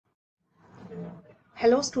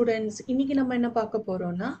Hello students, இன்னைக்கு நம்ம என்ன பார்க்க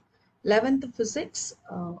போறோம்னா 11th physics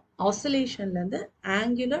oscillation ல இருந்து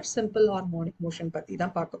angular simple harmonic motion பத்தி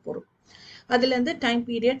தான் பார்க்க போறோம். அதுல இருந்து time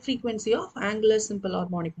period frequency of angular simple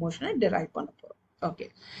harmonic motion derive பண்ண போறோம். ஓகே,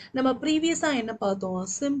 நம்ம ப்ரீவியஸா என்ன பார்த்தோம்?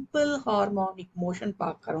 சிம்பிள் ஹார்மோனிக் மோஷன்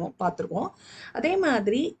பார்த்துருக்கோம். அதே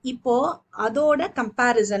மாதிரி இப்போ அதோட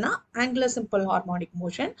கம்பேரிசனா ஆங்குலர் சிம்பிள் ஹார்மோனிக்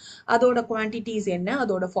மோஷன், அதோட குவான்டிட்டிஸ் என்ன,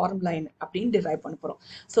 அதோட ஃபார்முலா என்ன அப்படின்னு டிரைவ் பண்ண போறோம்.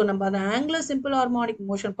 ஸோ நம்ம அந்த ஆங்குலர் சிம்பிள் ஹார்மோனிக்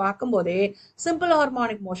மோஷன் பார்க்கும்போதே சிம்பிள்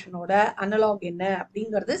ஹார்மோனிக் மோஷனோட அனலாக் என்ன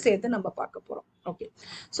அப்படிங்கறத சேர்த்து நம்ம பார்க்க போறோம். ஓகே,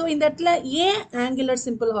 ஸோ இந்த இடத்துல ஏன் ஆங்குலர்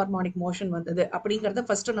சிம்பிள் ஹார்மோனிக் மோஷன் வந்தது அப்படிங்கறத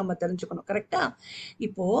ஃபர்ஸ்ட் நம்ம தெரிஞ்சுக்கணும். கரெக்டா?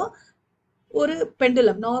 இப்போ ஒரு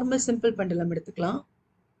பெண்டுலம், நார்மல் சிம்பிள் பெண்டுலம் எடுத்துக்கலாம்.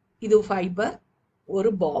 இது ஃபைபர்,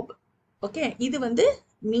 ஒரு பாப். ஓகே, இது வந்து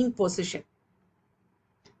மீன் பொசிஷன்.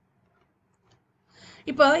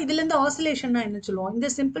 இப்போ இதுல இருந்து ஆசிலேஷன்னா என்ன சொல்லுவோம்? இந்த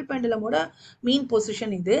சிம்பிள் பெண்டுலமோட மீன்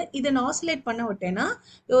பொசிஷன் இது. இதை நான் ஆசிலேட் பண்ண விட்டேன்னா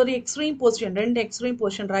ஒரு எக்ஸ்ட்ரீம் பொசிஷன், ரெண்டு எக்ஸ்ட்ரீம்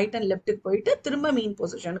பொசிஷன் ரைட் அண்ட் லெஃப்ட்டுக்கு போயிட்டு திரும்ப மீன்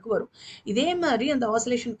பொசிஷனுக்கு வரும். இதே மாதிரி அந்த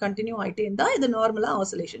ஆசிலேஷன் கண்டினியூ ஆயிட்டே இருந்தா இது நார்மலா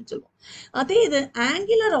ஆசிலேஷன் சொல்லுவோம். அதே இது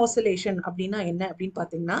ஆங்குலர் ஆசிலேஷன் அப்படின்னா என்ன அப்படின்னு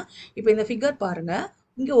பாத்தீங்கன்னா, இப்போ இந்த ஃபிகர் பாருங்க,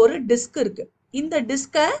 இங்க ஒரு டிஸ்க் இருக்கு. இந்த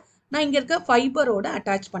டிஸ்கை நான் இங்க இருக்க ஃபைபரோட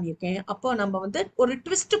அட்டாச் பண்ணியிருக்கேன். அப்போ நம்ம வந்து ஒரு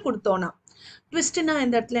ட்விஸ்ட் கொடுத்தோம்னா, ட்விஸ்ட்னா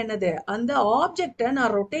இந்த இடத்துல என்னது, அந்த ஆப்ஜெக்டை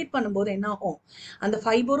நான் ரொட்டேட் பண்ணும்போது என்ன ஆகும், அந்த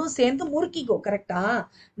ஃபைபரும் சேர்ந்து முறுக்கிக்கும். கரெக்டா?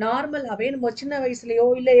 நார்மலாவே நம்ம சின்ன வயசுலயோ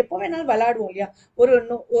இல்ல எப்போ வேணாலும் விளையாடுவோம் இல்லையா?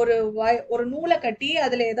 ஒரு நூலை கட்டி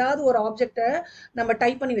அதுல ஏதாவது ஒரு ஆப்ஜெக்டை நம்ம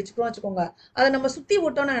டைப் பண்ணி வச்சுக்கிறோம் வச்சுக்கோங்க. அதை நம்ம சுத்தி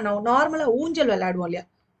விட்டோம்னா என்ன, நார்மலா ஊஞ்சல் விளையாடுவோம் இல்லையா?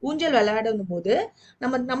 ஊஞ்சல் விளையாடும் போது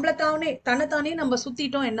தன்னைத்தானே நம்ம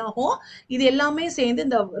சுத்திட்டோம், என்ன ஆகும், இது எல்லாமே சேர்ந்து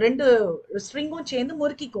இந்த ரெண்டு ஸ்ட்ரிங்கும் சேர்ந்து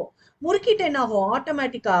முறுக்கிக்கும். முறுக்கிட்டு என்ன ஆகும்,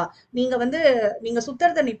 ஆட்டோமேட்டிக்கா நீங்க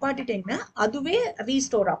சுத்துறத நிப்பாட்டிட்டீங்கன்னா அதுவே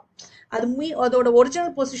ரீஸ்டோர் ஆகும். அதோட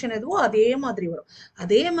ஒரிஜினல் பொசிஷன் எதுவோ அதே மாதிரி வரும்.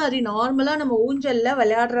 அதே மாதிரி நார்மலா நம்ம ஊஞ்சல்ல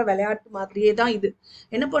விளையாடுற விளையாட்டு மாதிரியே தான் இது.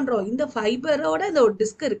 என்ன பண்றோம், இந்த ஃபைபரோட இந்த ஒரு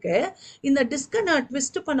டிஸ்க் இருக்கு. இந்த டிஸ்கை நான்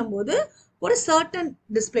ட்விஸ்ட் பண்ணும்போது ஒரு சர்டன்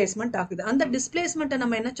டிஸ்பிளேஸ்மெண்ட் ஆகுது. அந்த டிஸ்பிளேஸ்மெண்ட்டை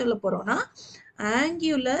நம்ம என்ன சொல்ல போறோம்னா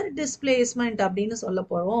ஆங்குலர் டிஸ்பிளேஸ்மெண்ட் அப்படின்னு சொல்ல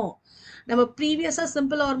போறோம். நம்ம ப்ரீவியஸா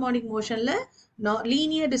சிம்பிள் ஹார்மோனிக் மோஷன்ல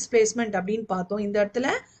லீனியர் டிஸ்பிளேஸ்மெண்ட் அப்படின்னு பார்த்தோம். இந்த இடத்துல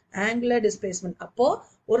ஆங்குலர் டிஸ்பிளேஸ்மெண்ட். அப்போ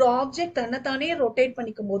ஒரு ஆப்ஜெக்ட் தன்னைத்தானே ரொட்டேட்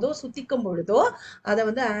பண்ணிக்கும் போதோ சுத்திக்கும் பொழுதோ அதை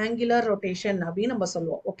வந்து ஆங்குலர் ரொட்டேஷன் அப்படின்னு நம்ம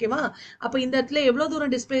சொல்லுவோம். ஓகேவா? அப்ப இந்த இடத்துல எவ்வளவு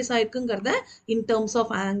தூரம் displays ஆயிருக்குங்கிறத in terms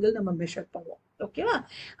of angle நம்ம மெஷர் பண்ணுவோம். ஓகேவா?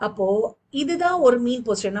 அப்போ இதுதான் ஒரு மீன்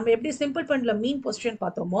பொசிஷன். நம்ம எப்படி சிம்பிள் பெண்டுல மீன் பொசிஷன்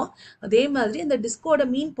பார்த்தோமோ அதே மாதிரி இந்த டிஸ்கோட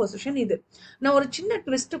மீன் பொசிஷன் இது. நான் ஒரு சின்ன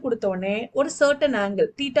ட்விஸ்ட் கொடுத்த உடனே ஒரு சர்டன் ஆங்கிள்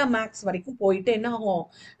தீட்டா மேக்ஸ் வரைக்கும் போயிட்டு என்ன ஆகும்,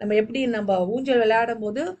 நம்ம எப்படி நம்ம ஊஞ்சல் விளையாடும்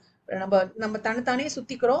போது நம்ம தன்னைத்தானே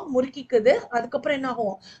சுத்திக்கிறோம், முறுக்கிக்குது. அதுக்கப்புறம் என்ன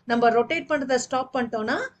ஆகும், நம்ம ரொட்டேட் பண்றதை ஸ்டாப்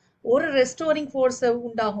பண்ணிட்டோம்னா ஒரு ரெஸ்டோரிங் ஃபோர்ஸ்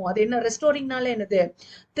உண்டாகும். அது என்ன, ரெஸ்டோரிங்னால என்னது,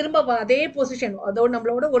 திரும்ப அதே பொசிஷன், அதோட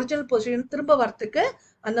நம்மளோட ஒரிஜினல் பொசிஷன் திரும்ப வரத்துக்கு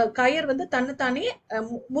அந்த கயர் வந்து தன்னைத்தானே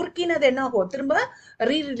முறுக்கினது என்ன ஆகும், திரும்ப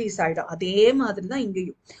ரீரிலீஸ் ஆயிடும். அதே மாதிரிதான்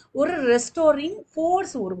இங்கேயும் ஒரு ரெஸ்டோரிங்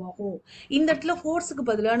ஃபோர்ஸ் உருவாகும். இந்த இடத்துல ஃபோர்ஸுக்கு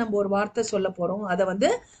பதிலாக நம்ம ஒரு வார்த்தை சொல்ல போறோம், அதை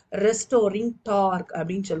வந்து ரெஸ்டோரிங் டார்க்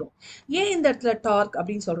அப்படின்னு சொல்லுவோம். ஏன் இந்த இடத்துல டார்க்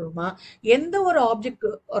அப்படின்னு சொல்றோமா, எந்த ஒரு ஆப்ஜெக்ட்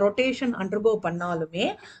ரொட்டேஷன் அண்டர்கோ பண்ணாலுமே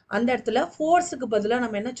அந்த இடத்துல ஃபோர்ஸுக்கு பதிலாக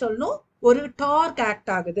நம்ம என்ன சொல்லணும், ஒரு டார்க்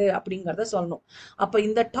ஆக்ட் ஆகுது அப்படிங்கறத சொல்லணும். அப்ப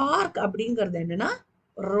இந்த டார்க் அப்படிங்கிறது என்னன்னா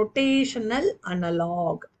rotational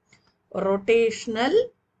analog. rotational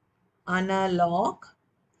analog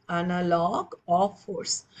of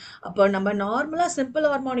force. அப்போ நம்ம நார்மலா சிம்பிள்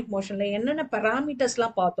ஹார்மோனிக் மோஷன்ல என்னென்ன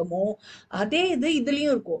பாராமீட்டர்ஸ்லாம் பார்த்தோமோ அதே இது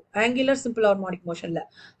இதுலயும் இருக்கும் ஆங்குலர் சிம்பிள் ஹார்மோனிக் மோஷன்ல.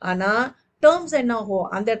 ஆனா டேர்ம்ஸ் என்ன ஆகும்,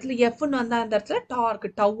 அந்த இடத்துல எஃப்னு வந்தா அந்த இடத்துல டார்க்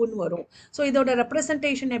டவுன்னு வரும். ஸோ இதோட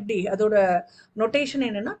ரெப்ரசன்டேஷன் எப்படி, அதோட நொட்டேஷன்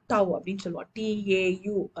என்னன்னா டவ் அப்படின்னு சொல்லுவோம்.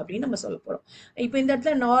 TAU அப்படின்னு நம்ம சொல்ல போறோம். இப்போ இந்த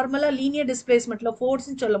இடத்துல நார்மலா லீனியர் டிஸ்பிளேஸ்மெண்ட்ல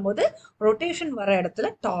ஃபோர்ஸ்ன்னு சொல்லும் போது ரொட்டேஷன் வர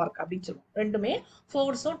இடத்துல டார்க் அப்படின்னு சொல்லுவோம். ரெண்டுமே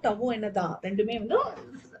ஃபோர்ஸும் டவும் என்னதான், ரெண்டுமே வந்து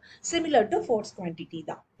சிமிலர் டு ஃபோர்ஸ் குவான்டிட்டி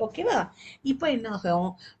தான். ஓகேவா? இப்போ என்ன ஆகும்,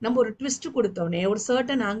 நம்ம ஒரு ட்விஸ்ட் கொடுத்தோடனே ஒரு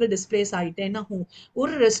சர்டன் ஆங்கிள் டிஸ்பிளேஸ் ஆகிட்டு என்ன ஆகும்,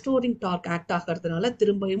 ஒரு ரெஸ்டோரிங் டார்க் ஆக்ட் ஆகிறதுனால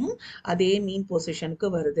திரும்பியும் அதே மீன் பொசிஷனுக்கு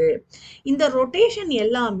வருது. இந்த ரொட்டேஷன்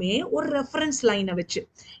எல்லாமே ஒரு ரெஃபரன்ஸ் லைனை வச்சு,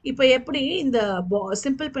 இப்போ எப்படி இந்த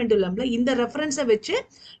சிம்பிள் பெண்டுலம்ல இந்த ரெஃபரன்ஸை வச்சு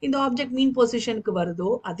இந்த ஆப்ஜெக்ட் மீன் பொசிஷனுக்கு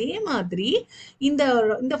வருதோ அதே மாதிரி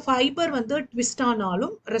இந்த ஃபைபர் வந்து ட்விஸ்ட்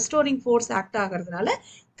ஆனாலும் ரெஸ்டோரிங் ஃபோர்ஸ் ஆக்ட் ஆகிறதுனால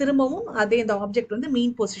திரும்பவும் அதே இந்த ஆப்ஜெக்ட் வந்து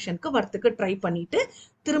மீன் பொசிஷனுக்கு வரத்துக்கு ட்ரை பண்ணிட்டு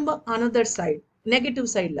திரும்ப அனதர் சைடு நெகட்டிவ்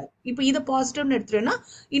சைட்ல, இப்போ இதை பாசிட்டிவ்னு எடுத்துட்டோம்னா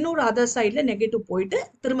இன்னொரு அதர் சைட்ல நெகட்டிவ் போயிட்டு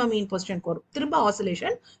திரும்ப மீன் பொசிஷனுக்கு வரும். திரும்ப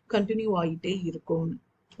ஆசிலேஷன் கண்டினியூ ஆகிட்டே இருக்கும்.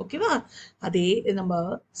 ஓகேவா? அதே நம்ம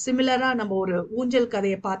சிமிலரா நம்ம ஒரு ஊஞ்சல்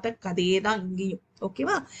கதையை பார்த்த கதையே தான் இங்கேயும்.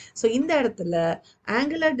 ஓகேவா? ஸோ இந்த இடத்துல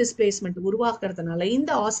ஆங்குலர் டிஸ்பிளேஸ்மெண்ட் உருவாக்குறதுனால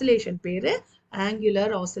இந்த ஆசிலேஷன் பேரு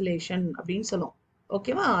ஆங்குலர் ஆசிலேஷன் அப்படின்னு சொல்லுவோம்.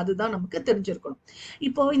 ஓகேவா? அதுதான் நமக்கு தெரிஞ்சிருக்கணும்.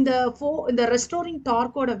 இப்போ இந்த ரெஸ்டோரிங்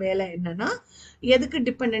டார்க்கோட வேலை என்னன்னா எதுக்கு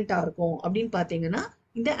டிபெண்டா இருக்கும் அப்படின்னு பாத்தீங்கன்னா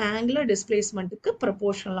இந்த ஆங்குலர் டிஸ்பிளேஸ்மெண்ட்டுக்கு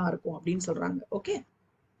ப்ரொபோர்ஷனலா இருக்கும் அப்படின்னு சொல்றாங்க. ஓகே,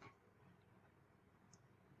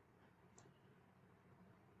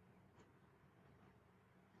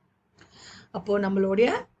 அப்போ நம்மளுடைய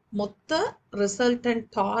மொத்த ரிசல்டன்ட்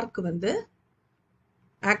டார்க் வந்து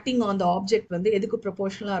ஆக்டிங் ஆன் த ஆப்ஜெக்ட் வந்து எதுக்கு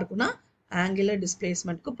ப்ரொபோர்ஷனலா இருக்கும்னா ஆங்குலர்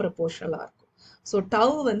டிஸ்பிளேஸ்மெண்ட்க்கு ப்ரொபோர்ஷனலா இருக்கும். ஸோ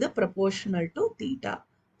டவ் வந்து ப்ரொபோர்ஷனல் டு தீட்டா.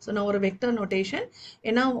 ஸோ நான் ஒரு வெக்டர் நோட்டேஷன்,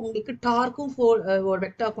 ஏன்னா உங்களுக்கு டார்க்கும் ஒரு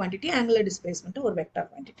வெக்டர் குவான்டிட்டி, ஆங்குலர் டிஸ்பிளேஸ்மெண்ட் ஒரு வெக்டர்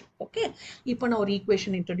குவான்டிட்டி. ஓகே, இப்போ நான் ஒரு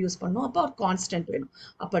ஈக்குவேஷன் இன்ட்ரடியூஸ் பண்ணோம். அப்போ ஒரு கான்ஸ்டன்ட் வேணும்.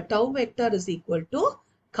 அப்போ tau vector is equal to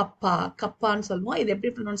கப்பா. கப்பான்னு சொல்லுவோம். இது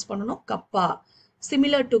எப்படி ப்ரொனவுன்ஸ் பண்ணணும்? கப்பா.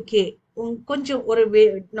 Similar to K. கொஞ்சம் ஒரு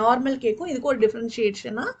நார்மல் கேக்கும் இதுக்கும் ஒரு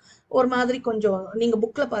டிஃபரன்ஷியேஷனா ஒரு மாதிரி கொஞ்சம் நீங்க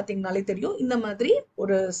புக்ல பாத்தீங்கன்னாலே தெரியும். இந்த மாதிரி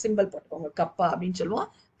ஒரு சிம்பிள் போட்டுக்கோங்க, கப்பா அப்படின்னு சொல்லுவோம்.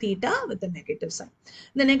 Theta with negative sign.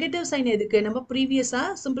 இந்த நெகட்டிவ் சைன் எதுக்கு? நம்ம ப்ரீவியஸா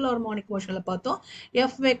சிம்பிள் ஹார்மோனிக் மோஷன்ல பார்த்தோம்.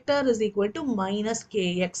 F vector is equal to minus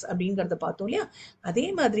kx அப்படிங்கறத பார்த்தோம் இல்லையா? அதே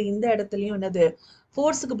மாதிரி இந்த இடத்துலயும் என்னது?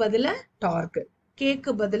 ஃபோர்ஸுக்கு பதிலா டார்க்,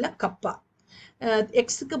 கேக்கு பதிலா கப்பா,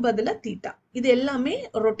 எக்ஸுக்கு பதிலா தீட்டா. இது எல்லாமே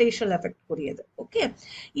ரொட்டேஷனல் எஃபெக்ட் கூடியது. ஓகே,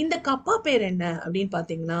 இந்த கப்பா பேர் என்ன அப்படின்னு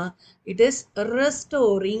பாத்தீங்கன்னா இட் இஸ்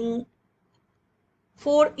ரெஸ்டோரிங்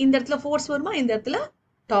இந்த இடத்துல ஃபோர்ஸ் வருமா, இந்த இடத்துல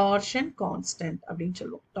டார்ஷன் கான்ஸ்டன்ட் அப்படின்னு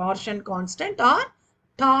சொல்லுவோம். Torsion constant R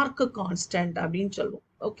dark constant அப்படின்னு சொல்லுவோம்.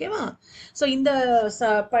 ஓகேவா? ஸோ இந்த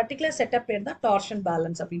பர்டிகுலர் செட்டப் பேர் தான் டார்ஷன்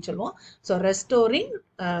பேலன்ஸ் அப்படின்னு சொல்லுவோம். ஸோ ரெஸ்டோரிங்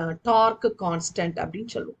டார்க் கான்ஸ்டன்ட்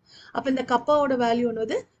அப்படின்னு சொல்லுவோம். அப்போ இந்த கப்பாவோட வேல்யூ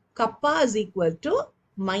என்னது? கப்பா is equal to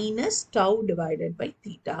minus tau divided by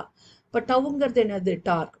theta. இப்போ டவுங்கிறது என்னது?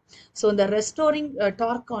 டார்க். ஸோ இந்த ரெஸ்டோரிங்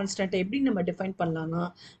டார்க் கான்ஸ்டன்ட் எப்படி நம்ம டிஃபைன் பண்ணலாம்னா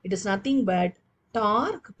it is nothing but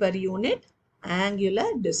dark per unit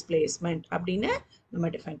angular displacement அப்படின்னு நம்ம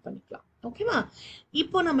டிஃபைன் பண்ணிக்கலாம். ஓகேவா?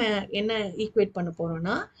 இப்போ நம்ம என்ன ஈக்குவேட் பண்ண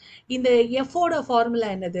போறோம்னா இந்த எஃபோட ஃபார்முலா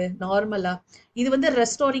என்னது? நார்மலா இது வந்து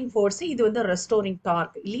ரெஸ்டோரிங் ஃபோர்ஸ், இது வந்து ரெஸ்டோரிங்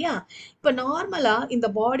டார்க் இல்லையா? இப்போ நார்மலா இந்த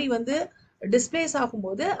பாடி வந்து டிஸ்பிளேஸ்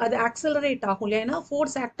ஆகும்போது அது ஆக்சலரேட் ஆகும் இல்லையா? ஏன்னா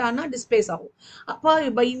ஃபோர்ஸ் ஆக்ட் ஆனா டிஸ்பிளேஸ் ஆகும். அப்போ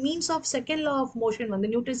by means of second law of motion வந்து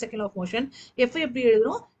Newton second law of motion F எப்படி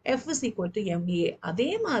எழுதுறோம்? F is equal to ma.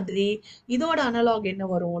 அதே மாதிரி இதோட அனலாக் என்ன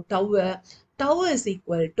வரும்? Tau is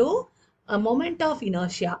equal to moment of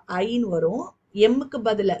inertia ஐன்னு வரும். எம்முக்கு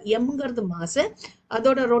பதில எம்ங்கிறது மாஸ்,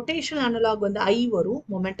 அதோட ரொட்டேஷன் அனலாக் வந்து ஐ வரும்,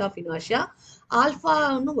 மொமெண்ட் ஆஃப் இனர்ஷியா.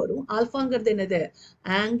 ஆல்ஃபான்னு வரும். ஆல்ஃபாங்கிறது என்னது?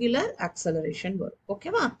 ஆங்குலர் ஆக்சலரேஷன் வரும்.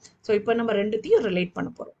 ஓகேவா? ஸோ இப்போ நம்ம ரெண்டுத்தையும் ரிலேட்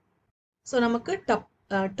பண்ண போறோம். ஸோ நமக்கு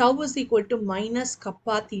tau is equal to minus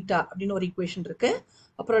kappa theta அப்படின்னு ஒரு ஈக்குவேஷன் இருக்கு.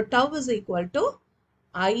 அப்புறம் tau is equal to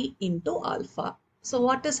I into alpha. So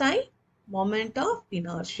what is I? Moment of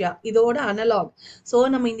inertia. இதோட அனலாக். ஸோ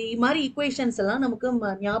நம்ம இந்த மாதிரி ஈக்குவேஷன்ஸ் எல்லாம் நமக்கு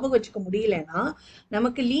ஞாபகம் வச்சுக்க முடியலன்னா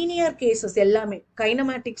நமக்கு லீனியர் கேசஸ் எல்லாமே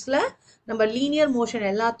கைனமேட்டிக்ஸ்ல நம்ம லீனியர் மோஷன்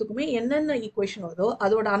எல்லாத்துக்குமே என்னென்ன ஈக்குவேஷன் வருதோ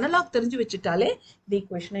அதோட அனலாக் தெரிஞ்சு வச்சுட்டாலே இந்த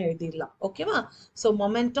ஈக்குவேஷனை எழுதிடலாம். ஓகேவா? ஸோ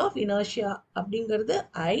மொமெண்ட் ஆஃப் இனர்ஷியா அப்படிங்கிறது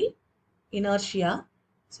I, inertia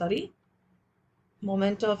sorry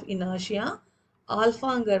moment of inertia,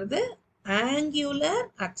 ஆல்ஃபாங்கிறது angular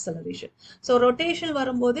acceleration. So rotation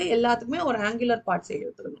வரும்போது எல்லாத்துக்குமே ஒரு ஆங்குலர் பார்ட்ஸ்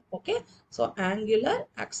எடுத்துக்கணும். Okay, so angular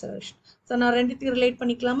acceleration. So நான் ரெண்டுத்தையும் ரிலேட்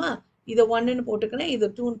பண்ணிக்கலாமா? இதை 1ன்னு போட்டுக்கிறேன்,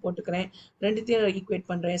 இது 2ன்னு போட்டுக்கிறேன், ரெண்டுத்தையும் ஈக்குவேட்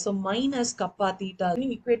பண்றேன். So minus kappa theta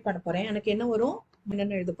equate பண்ண போறேன். எனக்கு என்ன வரும்?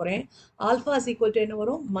 என்னன்னு எழுத போறேன். ஆல்ஃபா இஸ் ஈக்குவல் டு என்ன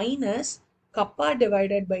வரும்? Minus kappa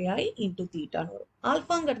divided by I into தீட்டான்னு வரும்.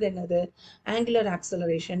 ஆல்ஃபாங்கிறது என்னது? Angular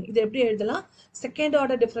acceleration. இது எப்படி எழுதலாம்? செகண்ட்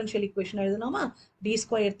ஆர்டர் டிஃபரன்ஷியல் ஈக்குவேஷன் எழுதலாமா? D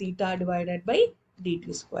square theta divided by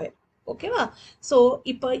DD square. ஓகேவா? ஸோ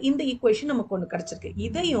இப்போ இந்த ஈக்குவேஷன் நமக்கு ஒன்று கிடைச்சிருக்கு.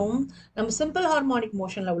 இதையும் நம்ம சிம்பிள் ஹார்மோனிக்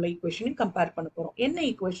மோஷன்ல உள்ள ஈக்குவேஷனையும் கம்பேர் பண்ண போறோம். என்ன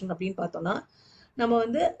ஈக்குவேஷன் அப்படின்னு பார்த்தோம்னா நம்ம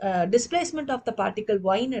வந்து டிஸ்பிளேஸ்மெண்ட் ஆஃப் த பார்ட்டிகல்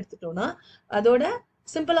ஒய்ன்னு எடுத்துட்டோம்னா அதோட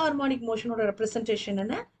சிம்பிள் ஹார்மோனிக் மோஷனோட ரெப்ரசன்டேஷன்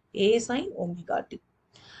என்ன? ஏ சைன் ஒமேகா டி.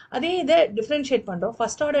 அதே இதை டிஃபரன்ஷியேட் பண்றோம்.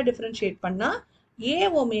 ஃபர்ஸ்ட் ஆர்டர் டிஃபரன்ஷியேட் பண்ணா ஏ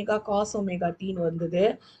ஒமேகா காஸ் ஒமேகா டின்னு வந்தது.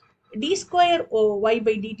 D square Y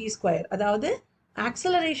by DD square, அதாவது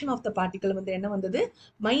ஆக்சலரேஷன் ஆஃப் த பார்ட்டிகல் வந்து என்ன வந்தது?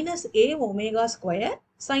 மைனஸ் ஏ omega square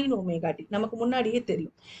sine omega t. நமக்கு முன்னாடியே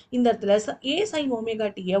தெரியும். இந்த இடத்துல ஏ சைன் ஒமேகா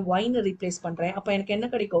டியை ஒய்னு ரீப்ளேஸ் பண்றேன். அப்ப எனக்கு என்ன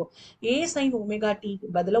கிடைக்கும்? ஏ சைன் ஒமேகா டி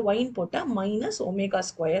பதிலாக ஒயின் போட்டா மைனஸ் ஒமேகா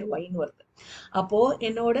ஸ்கொயர் ஒய்னு வருது. அப்போ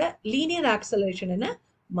என்னோட லீனியர் ஆக்சலரேஷன் என்ன?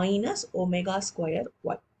 Minus omega square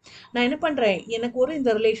Y. நான் என்ன பண்றேன், எனக்கு ஒரு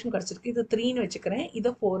இந்த ரிலேஷன் கிடைச்சிருக்கு, இது 3ன்னு வச்சுக்கிறேன்,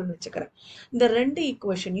 இதை 4ன்னு வச்சுக்கிறேன். இந்த ரெண்டு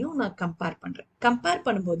ஈக்குவேஷனையும் நான் கம்பேர் பண்றேன். கம்பேர்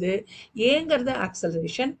பண்ணும்போது ஏங்கிறது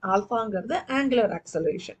ஆக்சலரேஷன், ஆல்பாங்கிறது ஆங்குலர்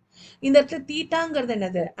ஆக்சலரேஷன். இந்த இடத்துல தீட்டாங்கிறது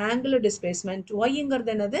என்னது, ஆங்குலர் டிஸ்பிளேஸ்மெண்ட்,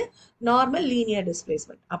 ஒய்ங்கிறது என்னது, நார்மல் லீனியர்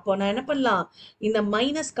டிஸ்பிளேஸ்மெண்ட். அப்போ நான் என்ன பண்ணலாம், இந்த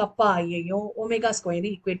மைனஸ் கப்பா ஐயையும் ஒமேகா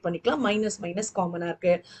ஸ்கொயரையும் ஈக்குவேட் பண்ணிக்கலாம். மைனஸ் மைனஸ் காமனா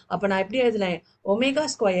இருக்கு. அப்போ நான் எப்படி எழுதலாம், ஒமேகா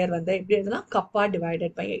ஸ்கொயர் வந்து எப்படி எழுதலாம், கப்பா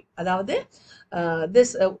டிவைடட் பை ஐ. அதாவது this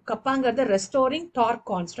கப்பாங்கிறது restoring torque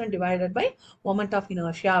constant divided by moment of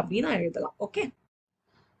inertia அப்படின்னு எழுதலாம். Okay,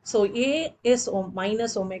 so A is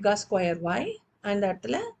minus omega square y, அந்த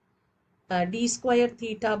இடத்துல d square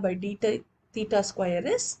theta by theta square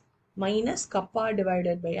is minus kappa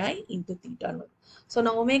divided by I into theta. So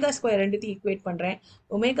நான் omega square ரெண்டுத்தையும் equate பண்ணுறேன்.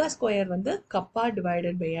 Omega square வந்து கப்பா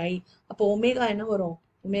divided by ஐ. அப்போ omega என்ன வரும்,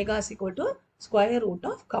 omega is equal to square root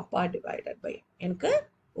of kappa divided by. எனக்கு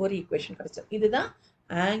ஒரு equation கிடைச்சது. இதுதான்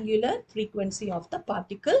angular frequency of the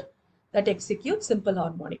particle that executes simple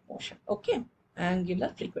harmonic motion. Okay, angular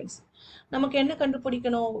frequency. நமக்கு என்ன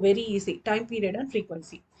கண்டுபிடிக்கணும், very easy, time period and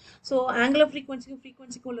frequency. So angular ஃப்ரீக்வன்சிக்கும்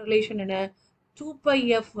ஃப்ரீக்வன்சிக்கும் உள்ள relation என்ன,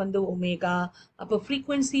 2πf வந்து ஒமேகா. அப்போ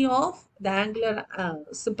frequency of the angular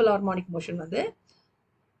simple harmonic motion வந்து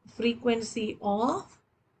frequency of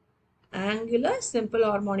angular simple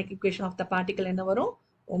harmonic equation of the particle என்ன வரும்,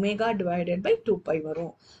 ஒமேகா டிவைடட் பை 2π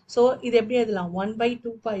வரும். ஸோ இது எப்படி எழுதலாம்,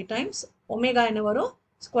 1/2π டைம்ஸ் ஒமேகா என்ன வரும்,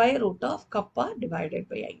 square root of kappa divided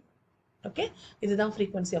by I. Okay, இதுதான்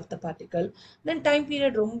frequency of the particle. Then time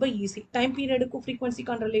period ரொம்ப easy. Time பீரியடுக்கும்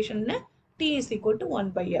ஃப்ரீக்வன்சிக்கான relation t is equal to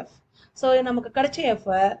 1/f. So நமக்கு கிடைச்ச f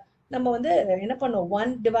நம்ம வந்து என்ன பண்ணோம்,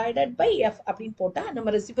 1 divided by f அப்படின்னு போட்டால்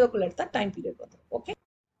நம்ம ரெசிப்ரோக்கல் எடுத்தால் டைம் பீரியட் வந்துடும். Okay,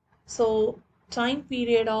 so time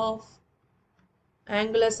period of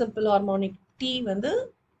angular simple harmonic t வந்து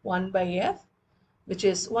 1/f, which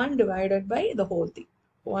is 1 divided by the whole thing,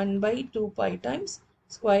 1/2π times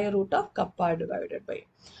square root of kappa divided by.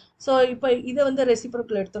 So இப்போ இதை வந்து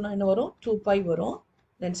reciprocal எடுத்தோம்னா என்ன வரும், 2π வரும்.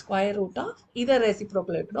 தென் ஸ்கொயர் ரூட் ஆஃப் இதை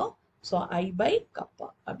ரெசிப்ரோக்கல் எடுக்கணும். ஸோ I/, கப்பா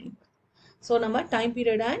அப்படின்னு. ஸோ நம்ம time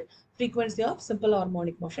period and frequency of simple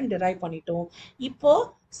harmonic motion drive பண்ணிட்டோம். இப்போ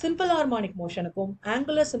simple harmonic மோஷனுக்கும்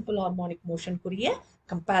angular simple harmonic மோஷனுக்குரிய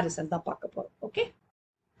comparison தான் பார்க்க போகிறோம். Okay,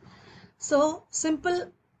 so simple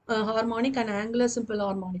harmonic and angular simple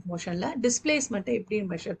harmonic மோஷனில் டிஸ்பிளேஸ்மெண்ட்டை எப்படி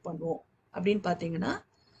மெஷர் பண்ணுவோம் அப்படின்னு பார்த்தீங்கன்னா,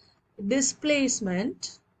 displacement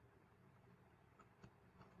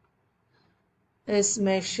is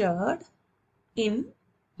measured in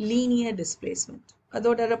linear displacement.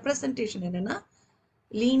 அதோட ரெப்ரசன்டேஷன் என்னன்னா,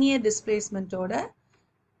 லீனியர் டிஸ்பிளேஸ்மெண்ட்டோட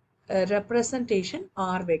ரெப்ரசன்டேஷன்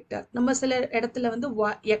ஆர் வெக்டர். நம்ம சில இடத்துல வந்து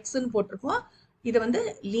எக்ஸ்ன்னு போட்டிருக்கோம், இது வந்து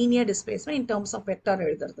linear displacement in terms of vector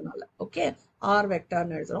எழுதுறதுனால. Okay, R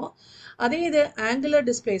வெக்டார்னு எழுதுறோம். அதே இது ஆங்குலர்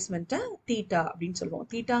டிஸ்பிளேஸ்மெண்ட்டை தீட்டா அப்படின்னு சொல்லுவோம்.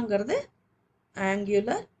 தீட்டாங்கிறது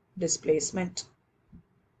ஆங்குலர் டிஸ்பிளேஸ்மெண்ட்.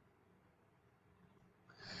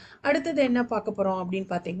 அடுத்தது என்ன பார்க்க போறோம் அப்படின்னு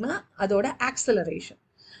பார்த்தீங்கன்னா, அதோட ஆக்சலரேஷன்.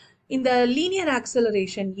 இந்த லீனியர்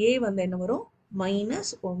ஆக்சலரேஷன் ஏ வந்து என்ன வரும்,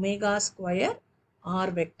 மைனஸ் ஒமேகா ஸ்கொயர்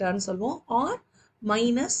ஆர் வெக்டார்னு சொல்லுவோம். R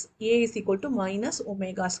minus a is equal to minus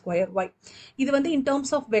omega square y. இது வந்து in terms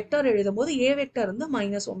of vector எழுதும் போது a vector வந்து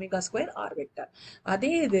minus omega square r vector.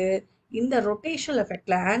 அதே இது இந்த rotational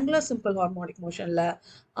effectல angular simple harmonic motionல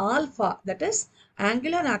alpha, that is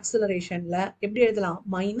angular accelerationல எப்படி எழுதலாம்,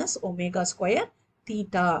 minus omega square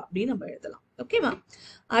theta அப்படின்னு நம்ம எழுதலாம். ஓகேவா?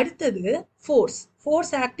 அடுத்தது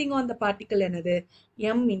force acting on the particle என்னது,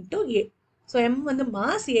 m into a. So m வந்து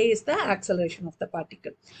mass, a is the acceleration of the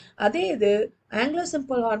particle. அதே இது angular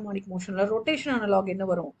simple harmonic motionல rotation analog என்ன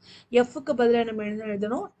வரும், f க்கு பதிலா நம்ம என்ன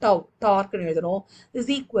எழுதணும், tau, torque எழுதணும், is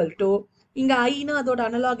equal to, இங்க I னா அதோட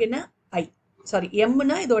analog என்ன, I, sorry m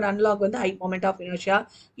னா இதோட analog வந்து I, moment of inertia,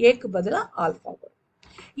 a க்கு பதிலா alpha வரும்.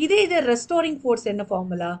 இதே இது restoring force என்ன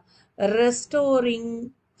formula, restoring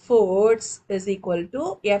force is equal to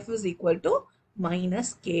f is equal to minus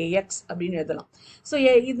kx அப்படின்னு எழுதலாம். ஸோ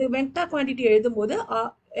இது வெக்டார் குவான்டிட்டி எழுதும் போது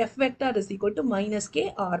f vector is equal to minus k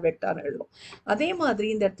r vector எழுதும். அதே மாதிரி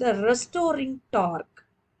இந்த இடத்துல restoring torque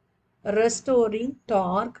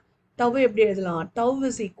tau எப்படி எழுதலாம், tau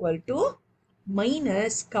is equal to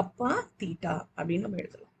minus kappa theta அப்படின்னு நம்ம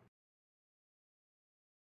எழுதலாம்.